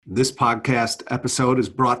This podcast episode is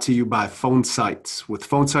brought to you by Phone Sites. With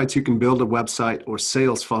Phone Sites, you can build a website or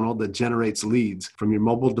sales funnel that generates leads from your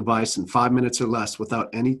mobile device in 5 minutes or less without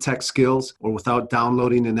any tech skills or without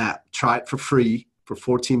downloading an app. Try it for free for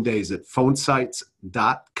 14 days at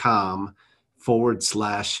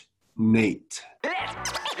phonesites.com/Nate.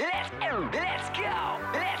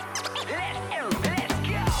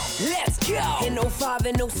 Let's go. In 05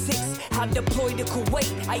 and 06, I deployed to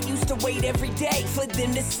Kuwait. I used to wait every day for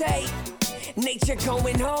them to say, nature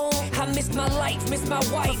going home. I missed my life, missed my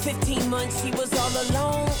wife. 15 months, she was all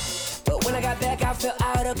alone. But when I got back, I felt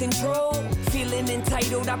out of control. Feeling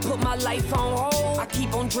entitled, I put my life on hold. I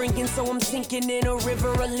keep on drinking, so I'm sinking in a river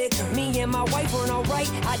of liquor. Me and my wife weren't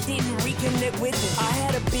alright, I didn't reconnect with her. I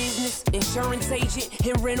had a business, insurance agent,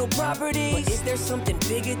 and rental properties. But is there something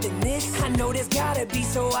bigger than this? I know there's gotta be,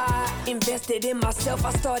 so I invested in myself.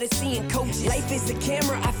 I started seeing coaches. Life is a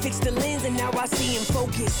camera, I fixed the lens, and now I see in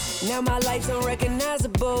focus. Now my life's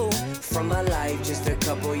unrecognizable from my life just a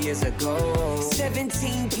couple years ago.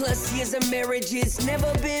 17 plus years of marriage, it's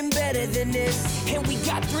never been better than this. And we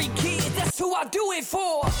got 3 kids, that's who I do it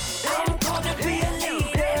for. I'm called to be a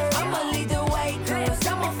leader. I'ma lead the way, cause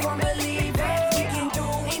I'm a firm believer. We can do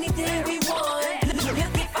anything we want.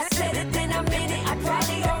 If I said it, then I meant it. I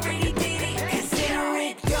probably already did it. Consider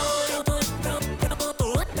it done.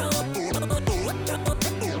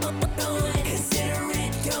 Consider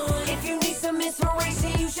it done. If you need some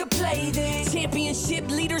inspiration, you should play this Championship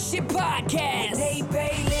Leadership Podcast. Nate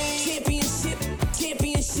Bailey. Championship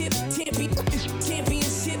Leadership Podcast.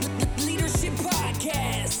 Championship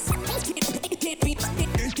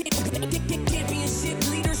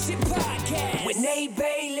Leadership Podcast with Nate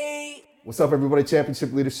Bailey. What's up, everybody?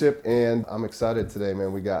 Championship Leadership, and I'm excited today,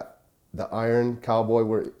 man. We got the Iron Cowboy.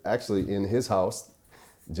 We're actually in his house,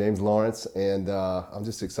 James Lawrence, and I'm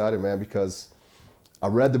just excited, man, because I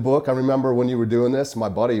read the book. I remember when you were doing this, my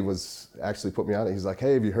buddy was actually put me on it. He's like,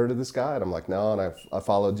 hey, have you heard of this guy? And I'm like, no, and I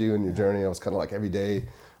followed you in your journey. I was kind of like every day, I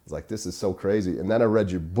was like, this is so crazy. And then I read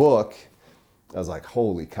your book. I was like,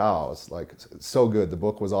 holy cow, it's like so good. The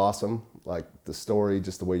book was awesome. Like the story,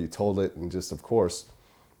 just the way you told it, and just, of course,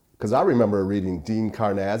 because I remember reading Dean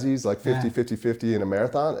Carnazzi's like 50 in a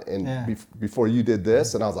marathon, and before you did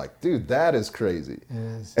this, and I was like, dude, that is crazy. It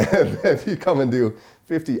is. And if you come and do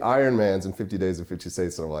 50 Ironmans in 50 days and 50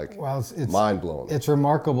 states, I'm like, well, it's mind blowing. It's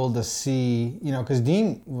remarkable to see, because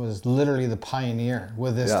Dean was literally the pioneer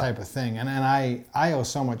with this type of thing, and I owe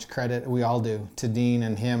so much credit, we all do, to Dean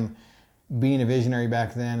and him being a visionary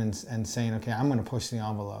back then and saying, okay, I'm going to push the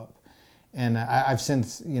envelope. And I've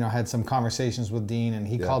since, had some conversations with Dean, and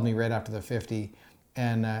he called me right after the 50,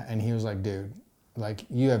 and he was like, dude, like,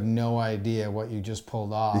 you have no idea what you just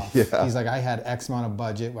pulled off. Yeah. He's like, I had X amount of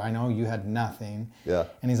budget. I know you had nothing. Yeah.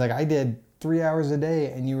 And he's like, I did 3 hours a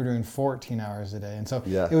day, and you were doing 14 hours a day. And so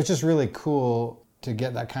it was just really cool to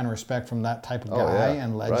get that kind of respect from that type of guy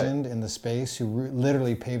and legend in the space who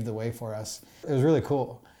literally paved the way for us. It was really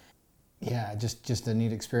cool. Yeah, just a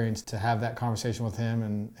neat experience to have that conversation with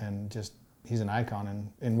him, and just, he's an icon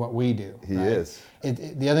in what we do. He is.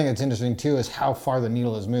 The other thing that's interesting too is how far the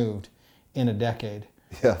needle has moved in a decade.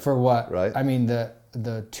 Yeah. For what? Right. I mean, the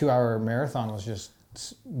 2-hour marathon was just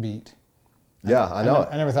beat. Yeah, I know.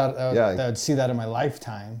 I never thought that I'd see that in my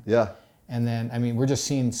lifetime. Yeah. And then, I mean, we're just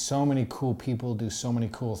seeing so many cool people do so many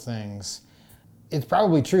cool things. It's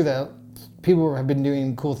probably true that people have been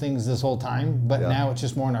doing cool things this whole time, but now it's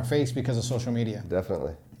just more in our face because of social media.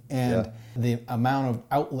 Definitely. And the amount of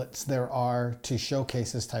outlets there are to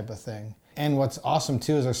showcase this type of thing. And what's awesome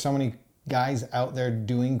too is there's so many guys out there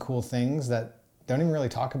doing cool things that don't even really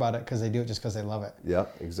talk about it because they do it just because they love it. Yeah,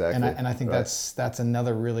 exactly. And I think that's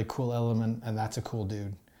another really cool element, and that's a cool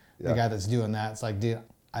dude. The guy that's doing that, it's like, dude,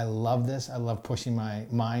 I love this. I love pushing my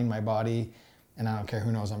mind, my body, and I don't care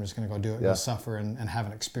who knows. I'm just going to go do it, go suffer, and have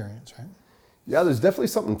an experience, right? Yeah, there's definitely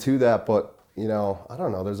something to that, but, I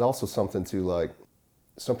don't know. There's also something to, like,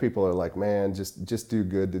 some people are like, man, just do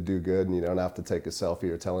good to do good, and you don't have to take a selfie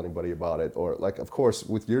or tell anybody about it. Or, like, of course,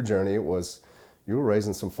 with your journey, it was you were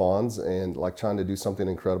raising some funds and, like, trying to do something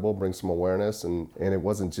incredible, bring some awareness, and it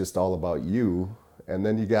wasn't just all about you. And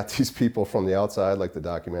then you got these people from the outside, like the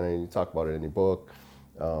documentary, and you talk about it in your book,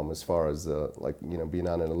 as far as, being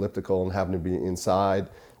on an elliptical and having to be inside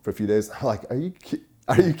for a few days. I'm like, are you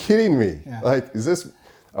kidding me? Yeah. Like,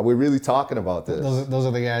 are we really talking about this? Those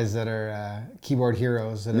are the guys that are keyboard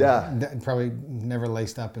heroes that have probably never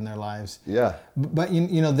laced up in their lives. Yeah. But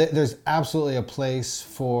there's absolutely a place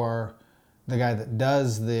for the guy that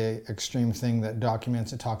does the extreme thing, that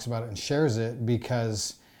documents it, talks about it, and shares it,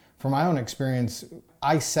 because from my own experience,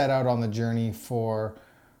 I set out on the journey for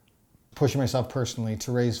pushing myself personally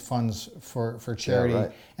to raise funds for charity.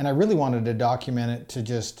 right. And I really wanted to document it to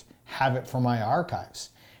just have it for my archives.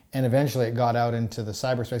 And eventually it got out into the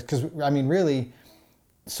cyberspace. Because, I mean, really,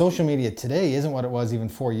 social media today isn't what it was even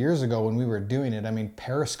 4 years ago when we were doing it. I mean,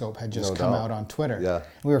 Periscope had just come out on Twitter. Yeah.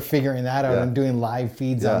 We were figuring that out Yeah. and doing live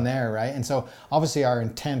feeds Yeah. on there, right? And so obviously our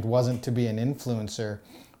intent wasn't to be an influencer,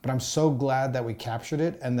 but I'm so glad that we captured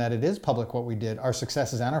it and that it is public what we did, our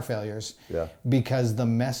successes and our failures, Yeah. because the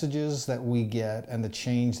messages that we get and the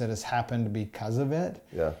change that has happened because of it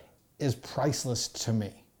Yeah. is priceless to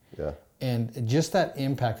me. Yeah. And just that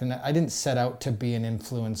impact, and I didn't set out to be an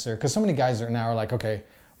influencer, because so many guys are like, okay,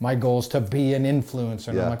 my goal is to be an influencer.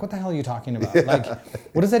 And Yeah. I'm like, what the hell are you talking about? Like,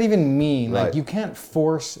 what does that even mean? Right. Like, you can't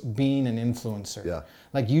force being an influencer. Yeah.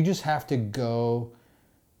 Like, you just have to go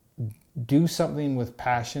do something with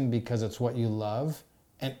passion because it's what you love.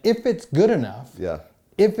 And if it's good enough, Yeah.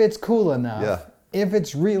 if it's cool enough, Yeah. if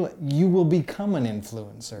it's real, you will become an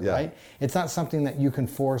influencer, Yeah. right? It's not something that you can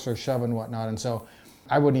force or shove and whatnot. And so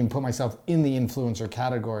I wouldn't even put myself in the influencer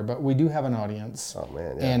category, but we do have an audience. Oh,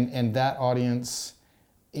 man, yeah. And that audience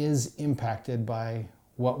is impacted by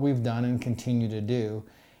what we've done and continue to do.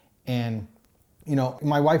 And, you know,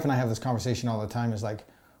 my wife and I have this conversation all the time, is like,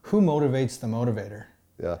 who motivates the motivator?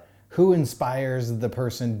 Yeah. Who inspires the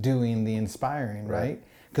person doing the inspiring, right?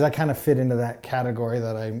 Because I kind of fit into that category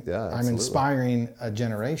that I'm absolutely. inspiring a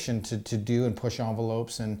generation to do and push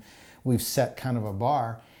envelopes, and we've set kind of a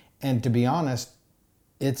bar. And to be honest,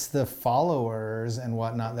 it's the followers and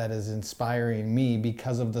whatnot that is inspiring me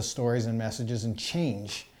because of the stories and messages and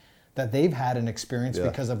change that they've had and experienced Yeah.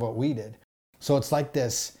 because of what we did. So it's like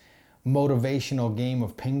this motivational game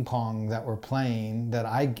of ping pong that we're playing, that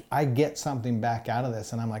I get something back out of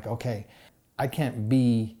this, and I'm like, okay, I can't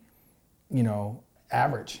be, you know,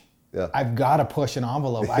 average. Yeah. I've got to push an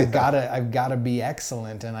envelope. I've got to be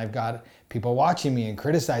excellent, and I've got people watching me and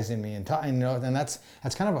criticizing me and talking, you know, and that's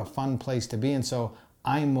kind of a fun place to be. And so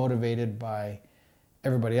I'm motivated by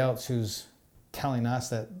everybody else who's telling us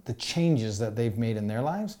that the changes that they've made in their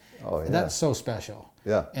lives, Oh, yeah. that's so special.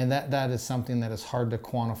 Yeah. And that is something that is hard to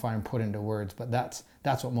quantify and put into words, but that's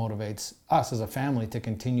what motivates us as a family to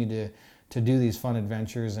continue to do these fun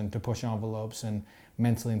adventures and to push envelopes, and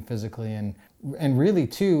mentally and physically, and really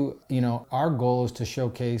too, you know, our goal is to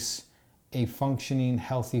showcase a functioning,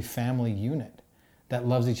 healthy family unit that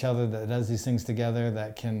loves each other, that does these things together,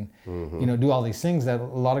 that can, you know, do all these things that a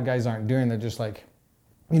lot of guys aren't doing. They're just like,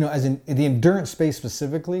 you know, as in the endurance space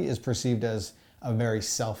specifically is perceived as a very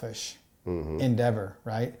selfish endeavor,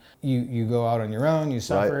 right? You go out on your own, you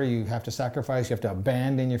suffer, Right. you have to sacrifice, you have to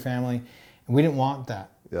abandon your family. And we didn't want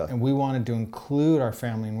that. Yeah. And we wanted to include our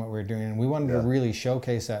family in what we were doing. And we wanted to Yeah. really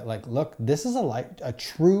showcase that, like, look, this is a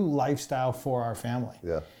true lifestyle for our family.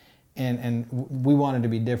 Yeah. And we wanted to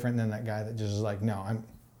be different than that guy that just is like, no,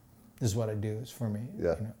 this is what I do, it's for me.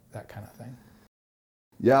 Yeah. You know, that kind of thing.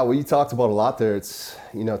 Yeah, well, you talked about a lot there. It's,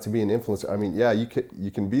 you know, to be an influencer. I mean, yeah,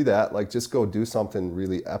 you can be that. Like, just go do something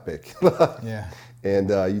really epic. Yeah. And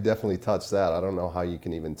you definitely touched that. I don't know how you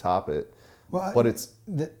can even top it. Well, But it's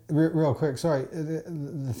real quick, sorry.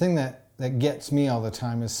 The thing that gets me all the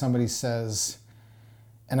time is somebody says,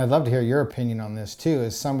 and I'd love to hear your opinion on this too,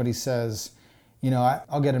 is somebody says, you know,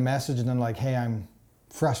 I'll get a message and they're like, hey, I'm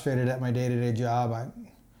frustrated at my day-to-day job. I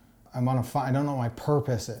don't know what my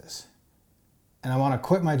purpose is. And I want to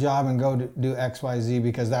quit my job and go do X, Y, Z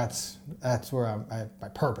because that's where my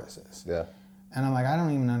purpose is. yeah, And I'm like, I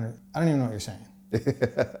don't even know what you're saying.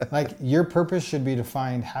 Like, your purpose should be to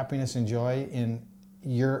find happiness and joy in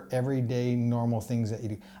your everyday normal things that you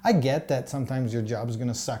do. I get that sometimes your job is going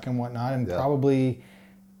to suck and whatnot, and Yeah. probably,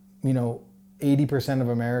 you know, 80% of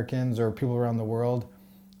Americans or people around the world,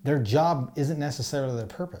 their job isn't necessarily their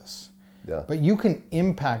purpose. yeah, But you can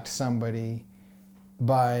impact somebody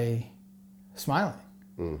by smiling,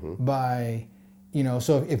 by, you know,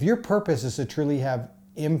 so if your purpose is to truly have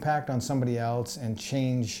impact on somebody else and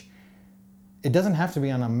change, it doesn't have to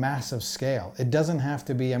be on a massive scale. It doesn't have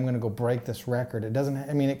to be, I'm going to go break this record. It doesn't,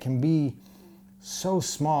 I mean, it can be so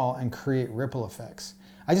small and create ripple effects.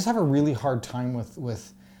 I just have a really hard time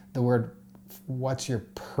with the word, what's your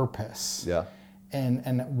purpose? yeah,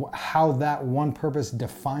 And how that one purpose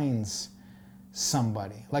defines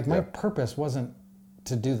somebody. Like, my Yeah. purpose wasn't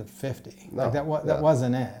to do the 50. No, Like, that yeah.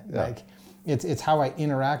 wasn't it. Yeah. Like, it's how I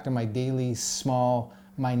interact in my daily, small,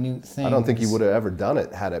 minute things. I don't think you would have ever done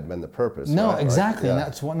it had it been the purpose. No, right? Like, exactly. yeah. And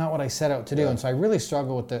that's not what I set out to do. Yeah. And so I really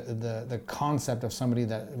struggle with the concept of somebody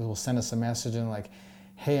that will send us a message and like,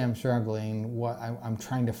 hey, I'm struggling. I'm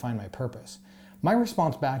trying to find my purpose. My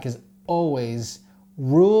response back is always,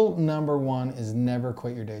 rule number one is never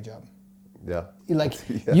quit your day job. Yeah. Like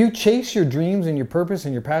Yeah. you chase your dreams and your purpose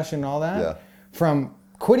and your passion and all that Yeah. from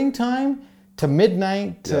quitting time to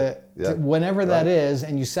midnight to, Yeah. to whenever that Right. is,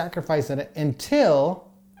 and you sacrifice that until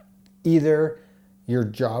either your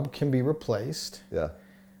job can be replaced Yeah.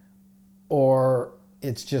 or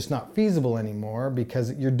it's just not feasible anymore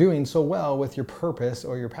because you're doing so well with your purpose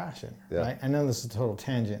or your passion. Yeah. Right? I know this is a total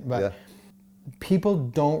tangent, but Yeah. people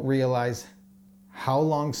don't realize how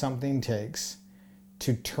long something takes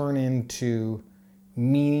to turn into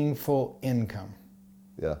meaningful income.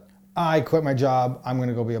 Yeah. I quit my job. I'm going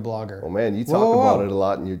to go be a blogger. Well, man, you talk Whoa. about it a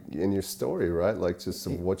lot in your story, right? Like just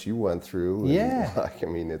some, what you went through. And Yeah. Like, I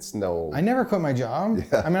mean, it's no. I never quit my job.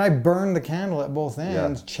 Yeah. I mean, I burned the candle at both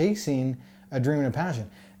ends, Yeah. chasing a dream and a passion.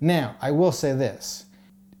 Now, I will say this.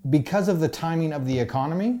 Because of the timing of the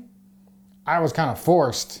economy, I was kind of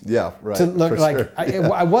forced Yeah. Right. to look for like sure.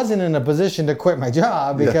 I wasn't in a position to quit my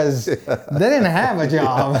job because they didn't have a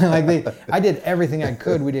job. I did everything I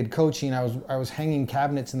could. We did coaching. I was hanging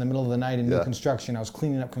cabinets in the middle of the night in new Yeah. construction. I was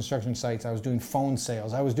cleaning up construction sites. I was doing phone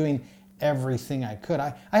sales. I was doing everything I could.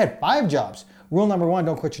 I had 5 jobs. Rule number 1: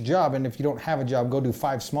 don't quit your job. And if you don't have a job, go do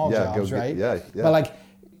 5 small Yeah, go jobs. get- Right? yeah, yeah. But like,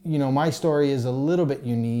 my story is a little bit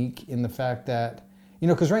unique in the fact that.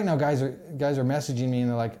 Because right now guys are messaging me and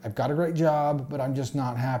they're like, I've got a great job, but I'm just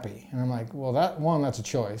not happy. And I'm like, well, that's a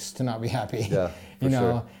choice to not be happy. Yeah, for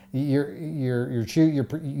sure.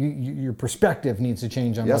 Your perspective needs to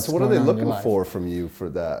change on Yeah. what's So what are going they on in your looking life. for from you for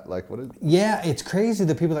that? Like what? Yeah, it's crazy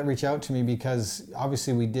the people that reach out to me because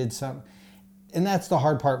obviously we did some, and that's the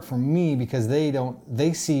hard part for me because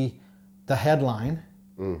they see the headline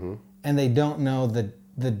and they don't know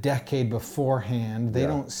the decade beforehand. They Yeah.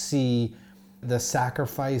 don't see the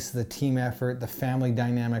sacrifice, the team effort, the family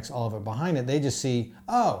dynamics, all of it behind it. They just see,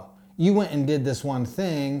 oh, you went and did this one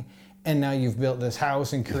thing and now you've built this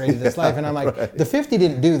house and created this life. And I'm like, Right. the 50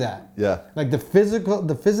 didn't do that. Yeah. Like the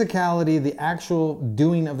physicality, the actual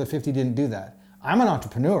doing of the 50 didn't do that. I'm an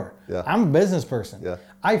entrepreneur. Yeah. I'm a business person. Yeah.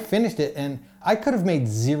 I finished it and I could have made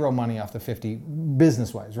 0 money off the 50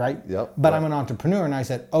 business-wise, right? Yep. But Right. I'm an entrepreneur and I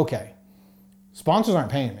said, okay, sponsors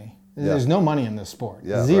aren't paying me. There's no money in this sport.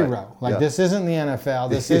 Yeah, 0. right. Like Yeah. this isn't the NFL.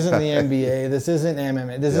 This isn't the NBA. This isn't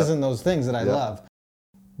MMA. This Yeah. isn't those things that I Yeah. love.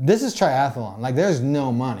 This is triathlon. Like there's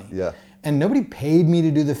no money. Yeah. And nobody paid me to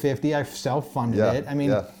do the 50. I self-funded Yeah. it. I mean,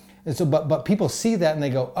 Yeah. and so but people see that and they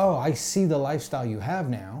go, oh, I see the lifestyle you have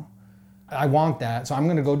now. I want that, so I'm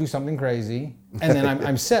going to go do something crazy, and then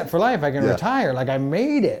I'm set for life. I can Yeah. retire. Like I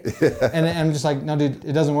made it, and I'm just like, no, dude,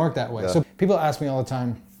 it doesn't work that way. Yeah. So people ask me all the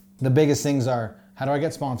time. The biggest things are, how do I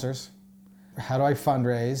get sponsors? How do I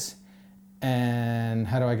fundraise? And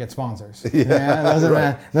how do I get sponsors? Those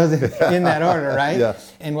are those are in that order, right? Yeah.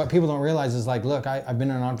 And what people don't realize is like, look, I've been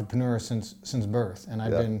an entrepreneur since birth, and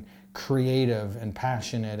I've Yeah. been creative and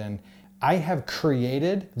passionate, and I have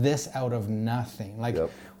created this out of nothing. Like Yep.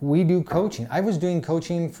 we do coaching. I was doing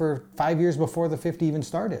coaching for 5 years before the 50 even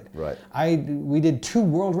started. Right. We did 2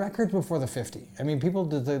 world records before the 50. I mean, people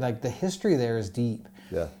did the history there is deep.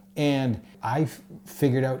 Yeah. And I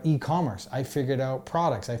figured out e-commerce. I figured out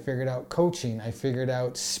products. I figured out coaching. I figured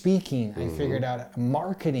out speaking. I figured out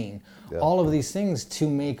marketing. Yeah. All of these things to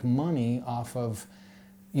make money off of,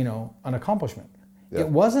 an accomplishment. Yeah. It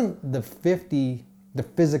wasn't the 50, the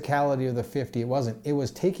physicality of the 50. It wasn't. It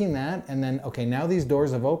was taking that and then, okay, now these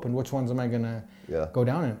doors have opened. Which ones am I going to Yeah. go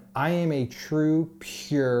down in? I am a true,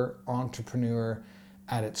 pure entrepreneur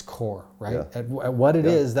at its core, right? Yeah. At what it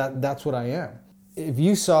is, that's what I am. If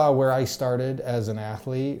you saw where I started as an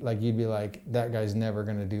athlete, like you'd be like, that guy's never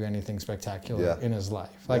going to do anything spectacular Yeah. in his life.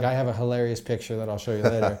 Like I have a hilarious picture that I'll show you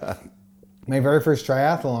later. My very first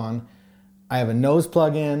triathlon, I have a nose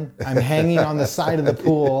plug in. I'm hanging on the side of the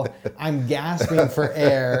pool. I'm gasping for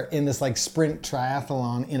air in this like sprint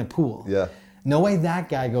triathlon in a pool. Yeah. No way that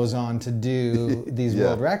guy goes on to do these Yeah.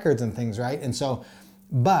 world records and things, right? And so,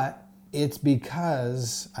 but it's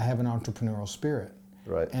because I have an entrepreneurial spirit.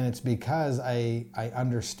 Right. And it's because I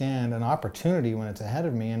understand an opportunity when it's ahead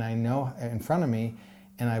of me and I know in front of me,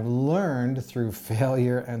 and I've learned through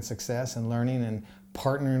failure and success and learning and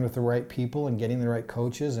partnering with the right people and getting the right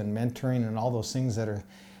coaches and mentoring and all those things that are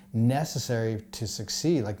necessary to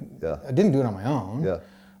succeed. Like Yeah. I didn't do it on my own. Yeah.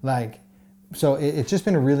 Like, so it's just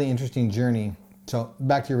been a really interesting journey. So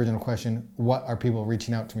back to your original question, what are people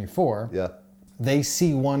reaching out to me for? Yeah. They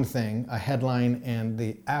see one thing, a headline and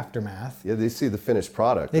the aftermath. Yeah. They see the finished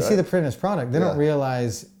product. They right? see the finished product. They Yeah. don't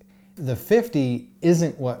realize the 50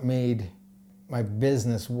 isn't what made my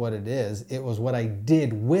business what it is. It was what I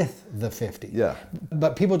did with the 50. Yeah.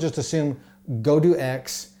 But people just assume go do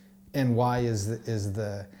X and Y is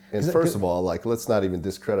the And first of all, like, let's not even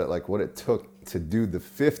discredit like what it took to do the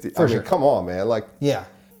 50, For I mean, sure. come on, man. Like, Yeah.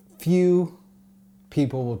 Few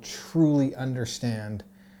people will truly understand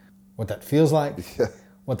what that feels like,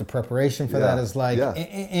 what the preparation for that is like,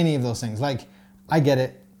 any of those things. Like, I get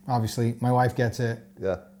it, obviously. My wife gets it.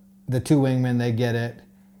 yeah, The two wingmen, they get it.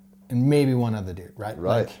 And maybe one other dude, right?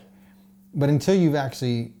 Right. Like, but until you've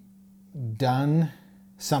actually done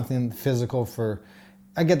something physical for,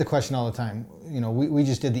 I get the question all the time. You know, we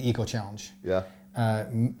just did the Eco Challenge. yeah,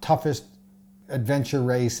 Toughest adventure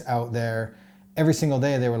race out there. Every single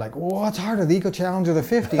day they were like, well, what's harder, the Eco Challenge or the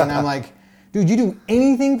 50? And I'm like, dude, you do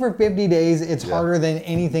anything for 50 days, it's harder than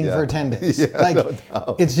anything for 10 days. Yeah, like, no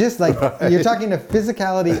doubt. it's just like, you're talking to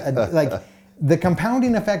physicality, like the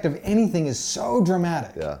compounding effect of anything is so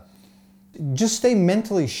dramatic. yeah, Just stay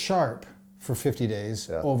mentally sharp for 50 days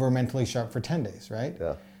over mentally sharp for 10 days, right?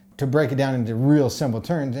 yeah, To break it down into real simple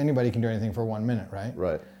terms, anybody can do anything for 1 minute, right?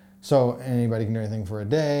 right, So anybody can do anything for a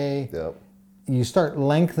day. yeah, You start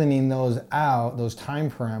lengthening those out, those time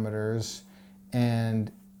parameters,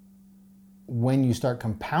 and when you start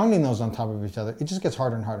compounding those on top of each other, it just gets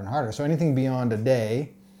harder and harder and harder. So anything beyond a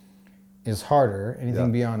day is harder.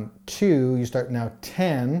 Anything beyond 2, you start now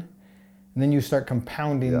 10, and then you start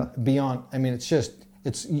compounding beyond. I mean, it's just,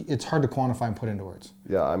 it's hard to quantify and put into words.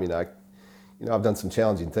 yeah. I mean, I've done some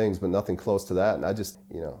challenging things, but nothing close to that. And I just,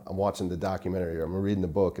 I'm watching the documentary or I'm reading the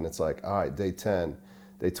book, and it's like, all right, day 10,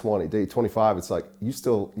 day 20, day 25. It's like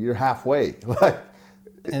you're halfway. Like,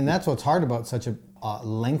 And that's what's hard about such a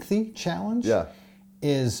lengthy challenge. Yeah.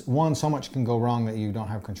 Is one, so much can go wrong that you don't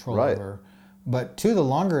have control Right. over. But 2, the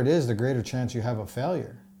longer it is, the greater chance you have of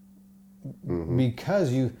failure.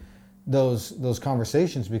 Because those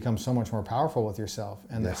conversations become so much more powerful with yourself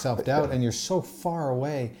and the self-doubt, and you're so far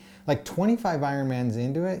away. Like 25 Ironmans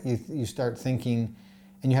into it, you start thinking,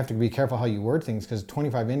 and you have to be careful how you word things, because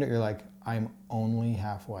 25 into it, you're like, I'm only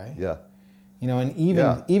halfway. yeah. And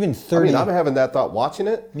even 30. I mean, I'm having that thought watching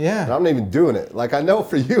it. Yeah. And I'm not even doing it. Like, I know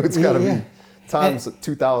for you, it's got to Yeah. be times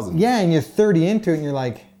 2,000. Yeah, and you're 30 into it, and you're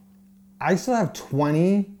like, I still have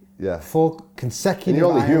 20 full consecutive. And you're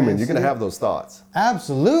only human. Ironmans You're going to do. have those thoughts.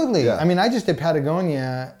 Absolutely. Yeah. I mean, I just did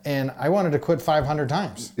Patagonia, and I wanted to quit 500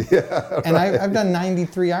 times. Yeah, and I've done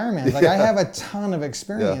 93 Ironmans. Like, I have a ton of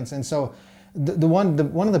experience, and so one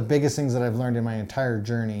of the biggest things that I've learned in my entire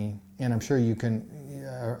journey, and I'm sure you can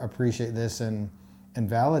appreciate this and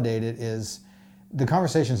validate it, is the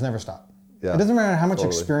conversations never stop. Yeah, It doesn't matter how much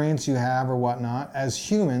totally. experience you have or whatnot. As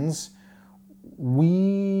humans,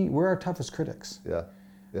 we're our toughest critics. Yeah.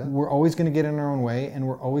 Yeah. We're always going to get in our own way, and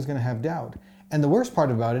we're always going to have doubt. And the worst part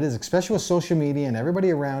about it is, especially with social media and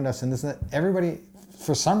everybody around us and this and that, everybody,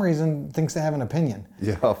 for some reason, thinks they have an opinion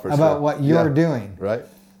For about sure. what you're doing. Right.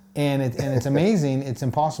 And it's amazing. It's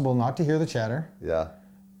impossible not to hear the chatter. Yeah.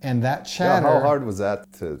 And that Yeah, chatter. how hard was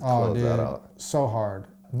that to Oh, close dude, that out? so hard.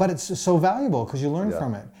 But it's so valuable because you learn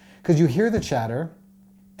from it. Because you hear the chatter,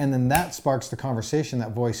 and then that sparks the conversation,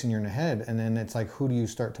 that voice in your head. And then it's like, who do you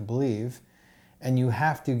start to believe? And you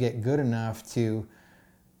have to get good enough to,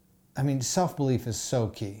 I mean, self-belief is so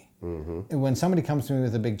key. Mm-hmm. When somebody comes to me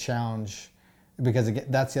with a big challenge, because again,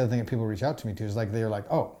 that's the other thing that people reach out to me to, is like, they're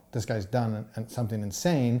like, oh, this guy's done something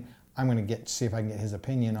insane. I'm going to see if I can get his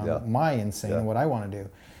opinion on my insane and what I want to do.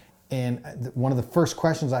 And one of the first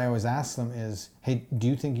questions I always ask them is, hey, do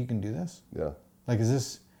you think you can do this? Yeah. Like, is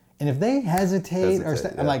this, and if they hesitate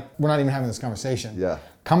I'm like, we're not even having this conversation. Yeah.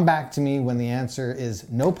 Come back to me when the answer is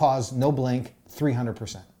no pause, no blink,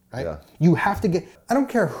 300%, right? Yeah. You have to get, I don't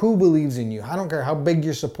care who believes in you. I don't care how big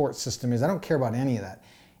your support system is. I don't care about any of that.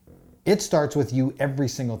 It starts with you every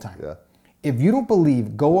single time. Yeah. If you don't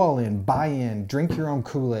believe, go all in, buy in, drink your own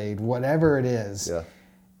Kool-Aid, whatever it is,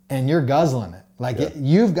 and you're guzzling it. Like,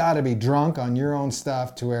 you've got to be drunk on your own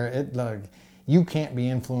stuff to where you can't be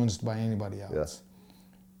influenced by anybody else.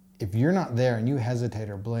 Yeah. If you're not there and you hesitate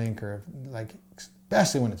or blink, or like,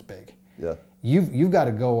 especially when it's big, Yeah. you've got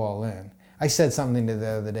to go all in. I said something the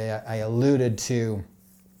other day. I alluded to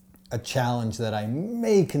a challenge that I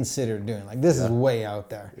may consider doing. Like, this is way out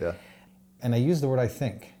there. Yeah. And I used the word I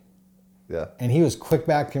think. Yeah. And he was quick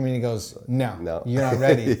back to me and he goes, no. You're not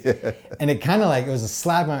ready. And it kind of like, it was a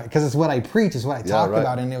slap, because it's what I preach, it's what I talk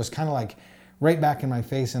about. And it was kind of like right back in my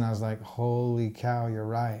face. And I was like, holy cow, you're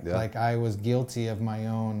right. Yeah. Like, I was guilty of my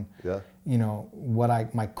own,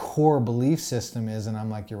 my core belief system is. And I'm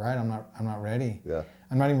like, you're right. I'm not ready. Yeah.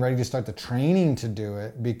 I'm not even ready to start the training to do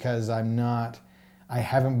it, because I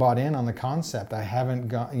haven't bought in on the concept. I haven't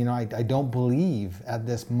got, I don't believe at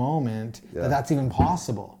this moment that that's even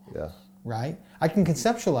possible. Yeah. Right? I can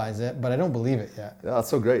conceptualize it, but I don't believe it yet. Yeah, it's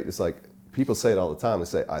so great. It's like, people say it all the time. They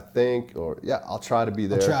say, I think, or I'll try to be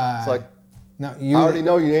there. I'll try. It's like, No, I already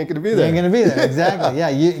know you ain't gonna be You there. ain't gonna be there. Exactly.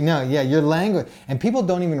 Yeah. Your language, and people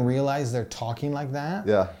don't even realize they're talking like that.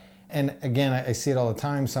 Yeah. And again, I see it all the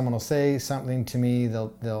time. Someone will say something to me.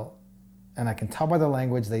 They'll, and I can tell by their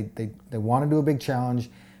language they want to do a big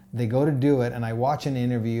challenge. They go to do it, and I watch an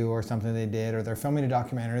interview or something they did, or they're filming a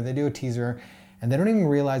documentary, or they do a teaser, and they don't even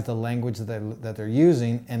realize the language that they're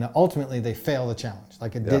using, and ultimately they fail the challenge.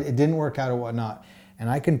 Like it didn't work out or whatnot. And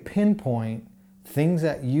I can pinpoint things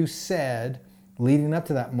that you said leading up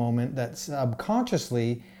to that moment that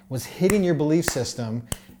subconsciously was hitting your belief system,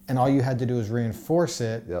 and all you had to do was reinforce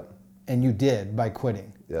it. Yep. And you did by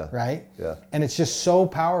quitting. Yeah. Right? Yeah. And it's just so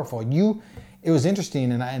powerful. It was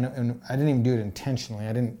interesting, and I didn't even do it intentionally.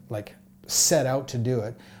 I didn't like set out to do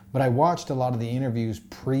it, but I watched a lot of the interviews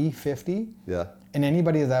pre-50. Yeah. And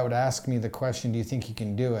anybody that would ask me the question, do you think you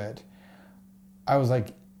can do it? I was like,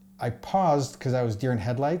 I paused because I was deer in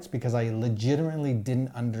headlights, because I legitimately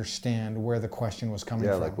didn't understand where the question was coming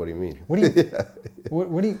Yeah, from. like what do you mean? What do you,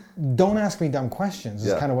 what do you, don't ask me dumb questions,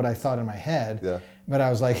 is kind of what I thought in my head. Yeah. But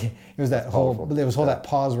I was like, it was that powerful. that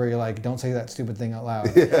pause where you're like, don't say that stupid thing out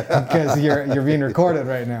loud because you're being recorded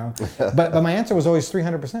right now. But my answer was always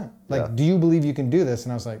 300%. Like, do you believe you can do this?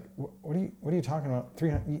 And I was like, what are you talking about?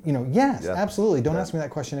 300? Yes, absolutely. Don't ask me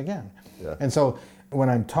that question again. Yeah. And so when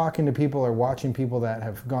I'm talking to people or watching people that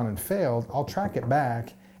have gone and failed, I'll track it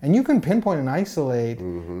back, and you can pinpoint and isolate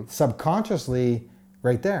subconsciously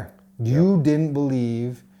right there. You didn't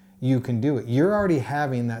believe you can do it. You're already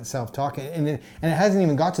having that self-talk, and it hasn't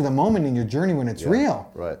even got to the moment in your journey when it's real.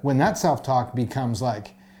 Right. When that self-talk becomes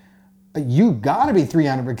like, you gotta be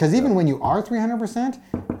 300, because even when you are 300%,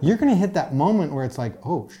 you're gonna hit that moment where it's like,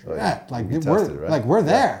 oh shit, like we're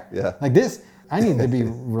there. Yeah. Like this, I need to be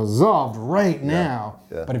resolved right now.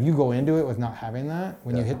 Yeah. But if you go into it with not having that,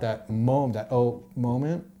 when you hit that moment,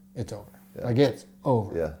 it's over. Like it's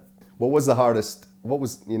over. Yeah. What was the hardest? What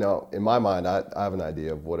was, in my mind, I have an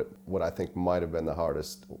idea of what I think might have been the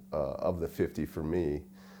hardest of the 50 for me.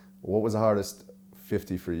 What was the hardest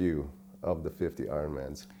 50 for you of the 50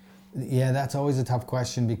 Ironmans? Yeah, that's always a tough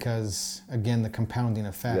question because, again, the compounding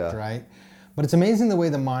effect, right? But it's amazing the way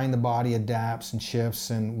the mind, the body adapts and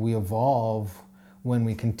shifts, and we evolve when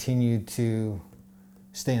we continue to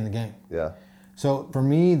stay in the game. Yeah. So for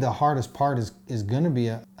me, the hardest part is going to be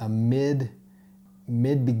a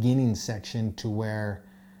mid-beginning section to where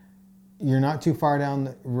you're not too far down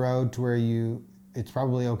the road to where it's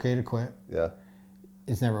probably okay to quit. Yeah.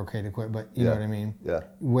 It's never okay to quit, but you know what I mean? Yeah.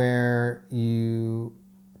 Where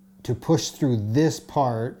to push through this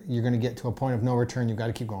part, you're going to get to a point of no return. You've got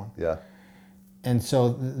to keep going. Yeah. And so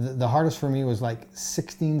the hardest for me was like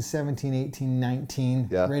 16, 17, 18, 19,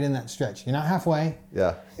 right in that stretch. You're not halfway.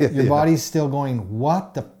 Yeah. Your body's still going,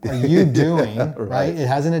 what the are you doing? right? It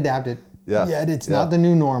hasn't adapted yet. It's not the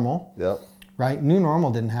new normal. Yeah. Right? New normal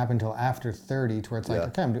didn't happen until after 30, to where it's like,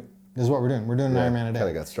 okay, this is what we're doing. We're doing an Ironman a day. Kind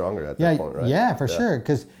of got stronger at that point, right? Yeah, for sure.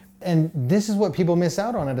 And this is what people miss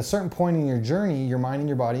out on. At a certain point in your journey, your mind and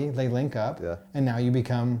your body, they link up, and now you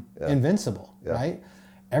become invincible, right?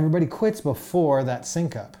 Everybody quits before that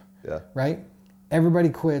sync up, right? Everybody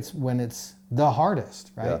quits when it's the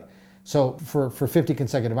hardest, right? Yeah. So for 50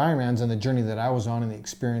 consecutive Ironmans and the journey that I was on and the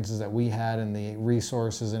experiences that we had and the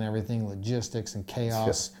resources and everything, logistics and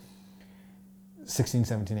chaos, 16,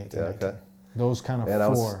 17, 18, 19. Okay. Those kind of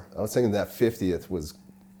four. I was thinking that 50th was,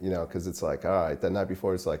 because it's like, all right, that night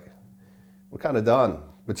before it's like, we're kind of done,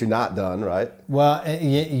 but you're not done, right? Well,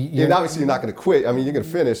 obviously you're not going to quit. I mean, you're going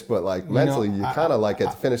to finish, but like mentally you're kind of like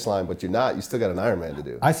at the finish line, but you're not. You still got an Ironman to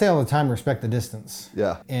do. I say all the time, respect the distance.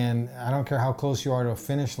 Yeah. And I don't care how close you are to a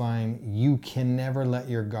finish line, you can never let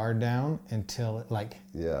your guard down until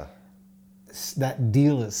that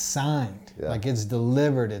deal is signed. Yeah. Like it's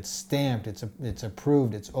delivered, it's stamped, it's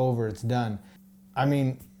approved, it's over, it's done. I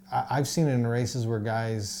mean, I've seen it in races where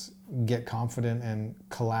guys get confident and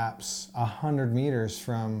collapse 100 meters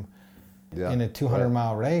from in a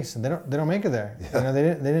 200-mile race, and they don't make it there. Yeah. They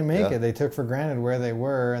didn't make it. They took for granted where they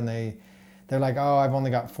were, and they're like, oh, I've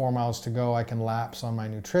only got 4 miles to go. I can lapse on my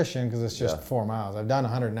nutrition because it's just 4 miles. I've done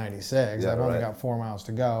 196. I've only got 4 miles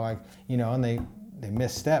to go. And they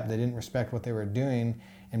misstepped. They didn't respect what they were doing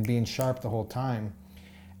and being sharp the whole time.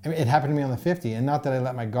 I mean, it happened to me on the 50, and not that I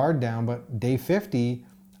let my guard down, but day 50,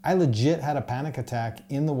 I legit had a panic attack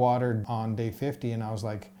in the water on day 50, and I was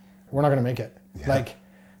like, we're not going to make it. Yeah. Like,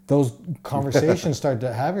 those conversations start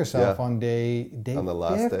to have yourself on day on the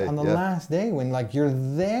last day. On the last day, when like you're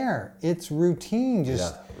there. It's routine.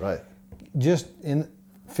 Just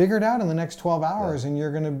figure it out in the next 12 hours, and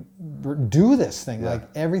you're going to do this thing. Like,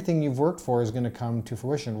 everything you've worked for is going to come to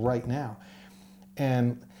fruition right now.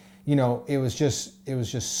 And you know, it was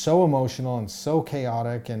just so emotional and so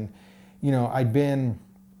chaotic. And, you know, I'd been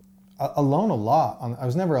alone a lot. I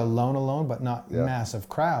was never alone, but not massive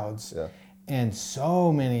crowds. Yeah. And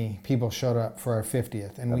so many people showed up for our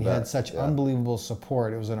 50th, and we had such unbelievable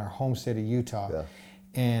support. It was in our home state of Utah. Yeah.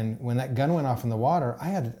 And when that gun went off in the water, I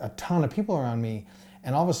had a ton of people around me,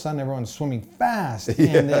 and all of a sudden everyone's swimming fast,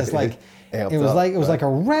 and it's like it was like a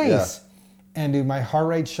race. And dude, my heart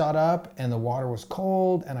rate shot up, and the water was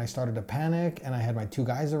cold, and I started to panic, and I had my 2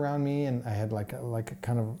 guys around me, and I had like a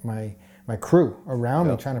kind of my crew around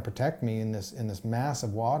me trying to protect me in this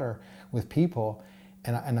massive water with people.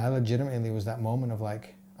 And I legitimately was that moment of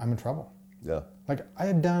like, I'm in trouble. Yeah. Like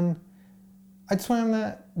I'd swam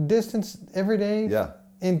that distance every day. Yeah.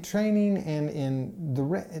 In training and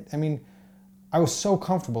I mean, I was so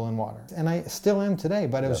comfortable in water, and I still am today.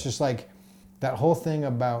 But it was just like that whole thing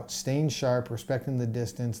about staying sharp, respecting the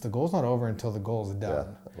distance. The goal's not over until the goal's done.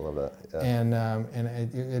 Yeah, I love that. Yeah. And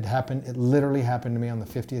it happened. It literally happened to me on the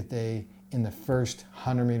 50th day in the first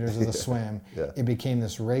 100 meters of the swim. Yeah. It became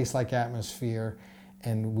this race-like atmosphere.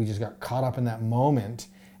 And we just got caught up in that moment,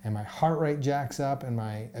 and my heart rate jacks up, and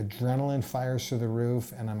my adrenaline fires through the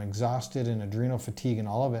roof, and I'm exhausted and adrenal fatigue and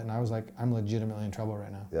all of it. And I was like, I'm legitimately in trouble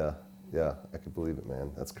right now. Yeah, I could believe it, man.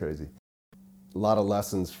 That's crazy. A lot of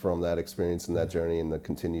lessons from that experience and that journey and the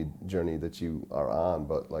continued journey that you are on.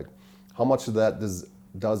 But like, how much of that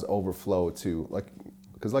does overflow to like,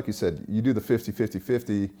 because like you said, you do the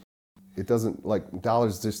 50-50-50. It doesn't, like,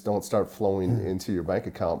 dollars just don't start flowing into your bank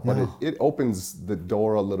account, but it opens the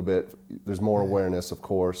door a little bit. There's more awareness, of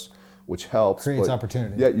course, which helps. Creates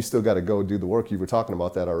opportunity. Yeah, you still got to go do the work. You were talking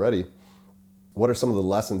about that already. What are some of the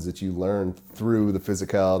lessons that you learned through the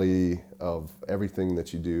physicality of everything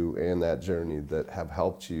that you do and that journey that have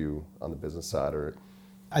helped you on the business side? Or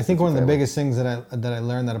I think one of the biggest things that I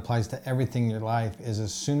learned that applies to everything in your life is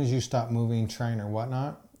as soon as you stop moving, train, or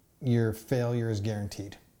whatnot, your failure is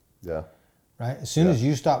guaranteed. Yeah. Right? As soon as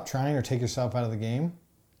you stop trying or take yourself out of the game,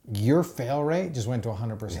 your fail rate just went to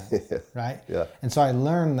 100%. Right? Yeah. And so I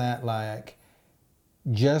learned that, like,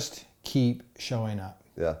 just keep showing up.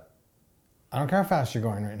 Yeah. I don't care how fast you're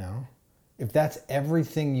going right now. If that's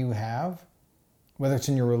everything you have, whether it's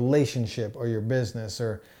in your relationship or your business,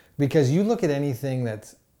 or because you look at anything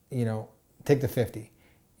that's, you know, take the 50.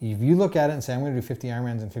 If you look at it and say, I'm going to do 50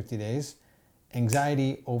 Ironmans in 50 days,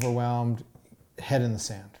 anxiety, overwhelmed, head in the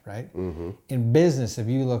sand, right? Mm-hmm. In business, if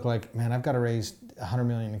you look like, man, I've got to raise $100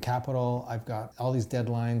 million in capital, I've got all these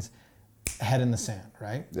deadlines, head in the sand,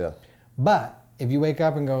 right? Yeah. But if you wake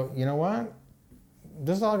up and go, you know what?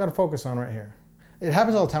 This is all I got to focus on right here. It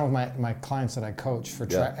happens all the time with my clients that I coach for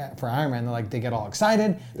Ironman. They're like, they get all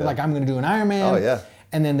excited. They're like, I'm going to do an Ironman. Oh, yeah.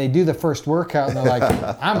 And then they do the first workout and they're like,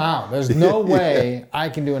 I'm out. There's no way I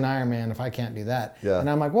can do an Ironman if I can't do that. Yeah. And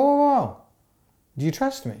I'm like, whoa. Do you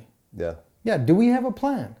trust me? Yeah. Yeah, do we have a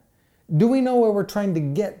plan? Do we know where we're trying to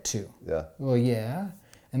get to? Yeah. Well, yeah.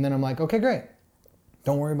 And then I'm like, okay, great.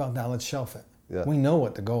 Don't worry about that. Let's shelf it. Yeah. We know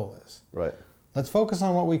what the goal is. Right. Let's focus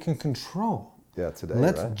on what we can control. Yeah, today.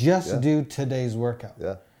 Let's just do today's workout.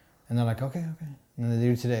 Yeah. And they're like, okay. And then they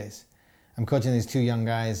do today's. I'm coaching these 2 young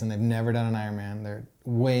guys, and they've never done an Ironman. They're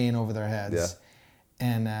way in over their heads. Yeah.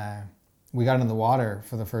 And we got into the water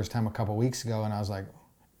for the first time a couple weeks ago, and I was like,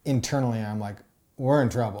 internally, I'm like, we're in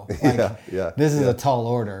trouble. Like, this is a tall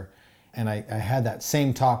order. And I had that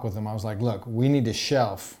same talk with them. I was like, look, we need to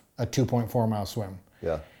shelf a 2.4 mile swim.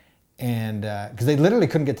 Yeah. And because they literally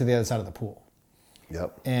couldn't get to the other side of the pool.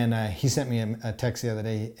 Yep. And he sent me a text the other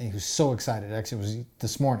day. He was so excited. Actually, it was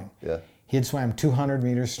this morning. Yeah. He had swam 200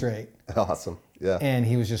 meters straight. Awesome. Yeah. And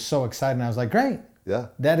he was just so excited. And I was like, great. Yeah.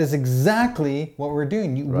 That is exactly what we're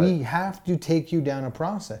doing. We have to take you down a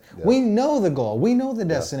process. Yeah. We know the goal. We know the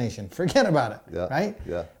destination. Forget about it. Yeah. Right?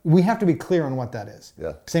 Yeah. We have to be clear on what that is.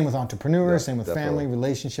 Yeah. Same with entrepreneurs, same with family,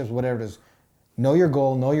 relationships, whatever it is. Know your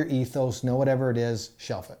goal, know your ethos, know whatever it is,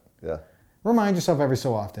 shelf it. Yeah. Remind yourself every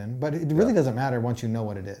so often, but it really doesn't matter once you know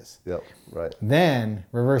what it is. Yep, right. Then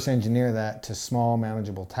reverse engineer that to small,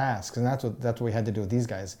 manageable tasks, and that's what we had to do with these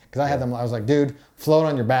guys. Because I had them, I was like, dude, float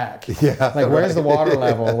on your back. Yeah. Like, where's the water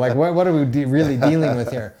level? Like, what are we really dealing with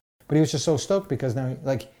here? But he was just so stoked because now,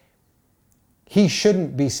 like, he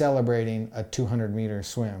shouldn't be celebrating a 200-meter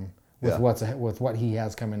swim with with what he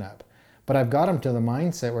has coming up. But I've got him to the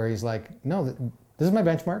mindset where he's like, no, this is my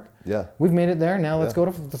benchmark. Yeah. We've made it there. Now let's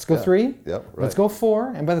go 3. Yep. Right. Let's go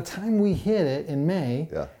 4. And by the time we hit it in May,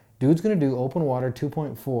 dude's going to do open water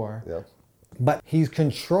 2.4. Yep. But he's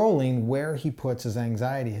controlling where he puts his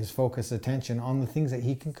anxiety, his focus, attention on the things that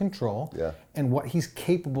he can control and what he's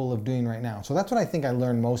capable of doing right now. So that's what I think I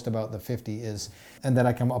learned most about the 50 is, and that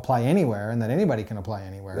I can apply anywhere and that anybody can apply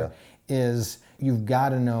anywhere, is you've got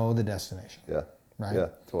to know the destination. Yeah. Right? Yeah,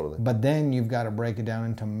 totally. But then you've got to break it down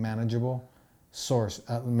into manageable chunks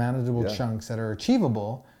that are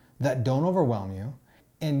achievable, that don't overwhelm you,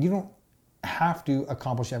 and you don't have to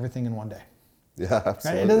accomplish everything in one day. Yeah,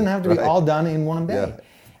 absolutely. Right? It doesn't have to be all done in one day.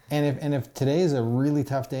 Yeah. And if today is a really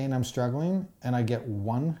tough day and I'm struggling and I get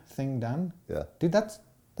one thing done, dude, that's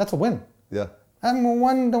a win. Yeah. I'm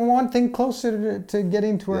one thing closer to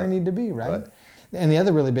getting to where I need to be, right? And the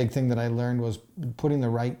other really big thing that I learned was putting the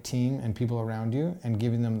right team and people around you and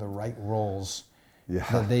giving them the right roles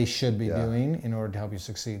that they should be doing in order to help you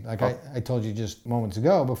succeed. Like I told you just moments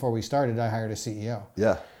ago before we started, I hired a CEO.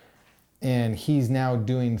 Yeah. And he's now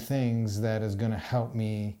doing things that is going to help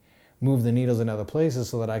me move the needles in other places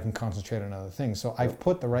so that I can concentrate on other things. So I've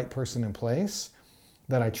put the right person in place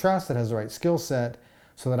that I trust, that has the right skill set,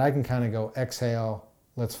 so that I can kind of go, exhale,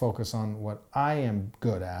 let's focus on what I am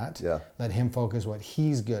good at. Yeah. Let him focus what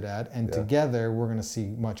he's good at. And together we're going to see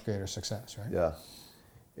much greater success, right? Yeah.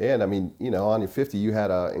 And I mean, you know, on your 50, you had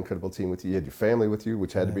an incredible team with you. You had your family with you,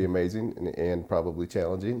 which had to be amazing and probably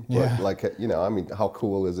challenging. Yeah. But like, you know, I mean, how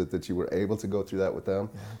cool is it that you were able to go through that with them?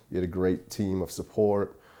 Yeah. You had a great team of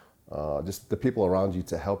support, just the people around you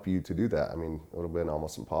to help you to do that. I mean, it would have been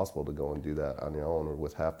almost impossible to go and do that on your own or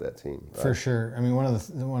with half that team. Right? For sure. I mean, one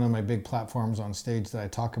of my big platforms on stage that I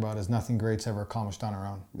talk about is nothing great's ever accomplished on our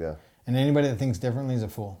own. Yeah. And anybody that thinks differently is a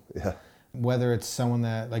fool. Yeah. Whether it's someone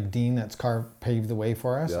that, like Dean, that's paved the way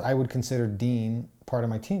for us, I would consider Dean part of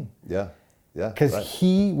my team. Yeah, yeah. Because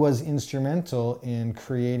he was instrumental in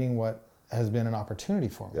creating what has been an opportunity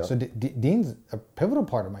for me. Yeah. So Dean's a pivotal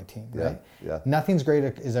part of my team, right? Yeah. Nothing's great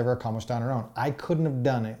is ever accomplished on our own. I couldn't have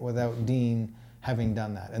done it without Dean having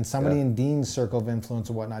done that. And somebody in Dean's circle of influence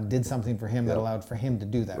or whatnot did something for him that allowed for him to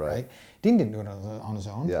do that, right? Dean didn't do it on his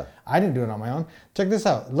own. Yeah. I didn't do it on my own. Check this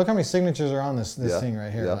out. Look how many signatures are on this thing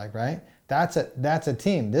right here, like, right? That's a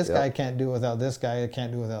team. This guy can't do it without this guy. I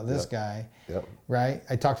can't do it without this guy. Yep. Right?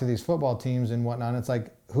 I talk to these football teams and whatnot. And it's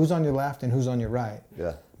like, who's on your left and who's on your right?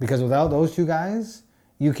 Yeah. Because without those two guys,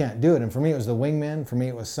 you can't do it. And for me, it was the wingman. For me,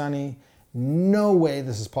 it was Sonny. No way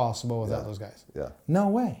this is possible without those guys. Yeah. No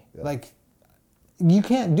way. Yeah. Like, you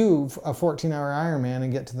can't do a 14-hour Ironman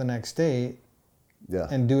and get to the next state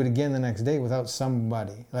and do it again the next day without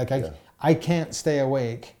somebody. Like, I can't stay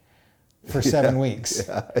awake for 7 weeks.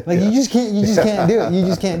 You just can't do it. You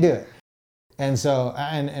just can't do it. And so,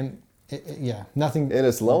 nothing. And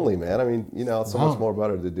it's lonely, man. I mean, you know, it's so much more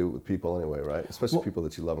better to do it with people anyway, right? Especially people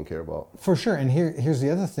that you love and care about. For sure. And here's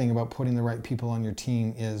the other thing about putting the right people on your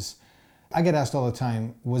team is, I get asked all the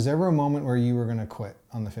time, was there ever a moment where you were going to quit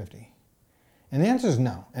on the 50? And the answer is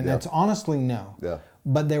no. And it's honestly no. Yeah.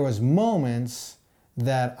 But there was moments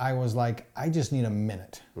that I was like, I just need a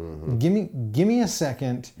minute. Mm-hmm. Give me a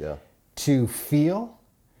second. Yeah. To feel,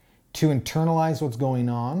 to internalize what's going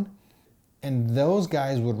on, and those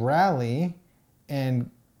guys would rally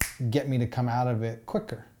and get me to come out of it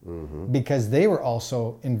quicker because they were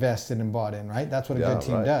also invested and bought in, right? That's what a good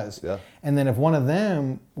team does. Yeah. And then if one of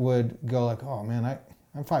them would go like, oh man,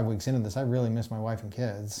 I'm 5 weeks into this, I really miss my wife and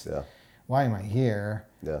kids. Yeah. Why am I here?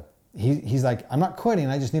 Yeah. He's like, I'm not quitting,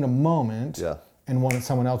 I just need a moment. Yeah. And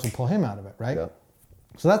someone else would pull him out of it, right? Yeah.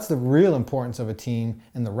 So that's the real importance of a team,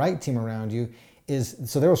 and the right team around you is,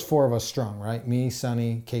 so there was 4 of us strong, right? Me,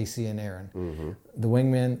 Sonny, Casey, and Aaron. Mm-hmm. The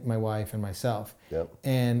wingman, my wife, and myself. Yep.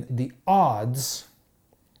 And the odds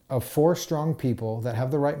of 4 strong people that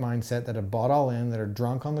have the right mindset, that have bought all in, that are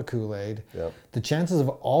drunk on the Kool-Aid, the chances of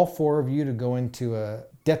all 4 of you to go into a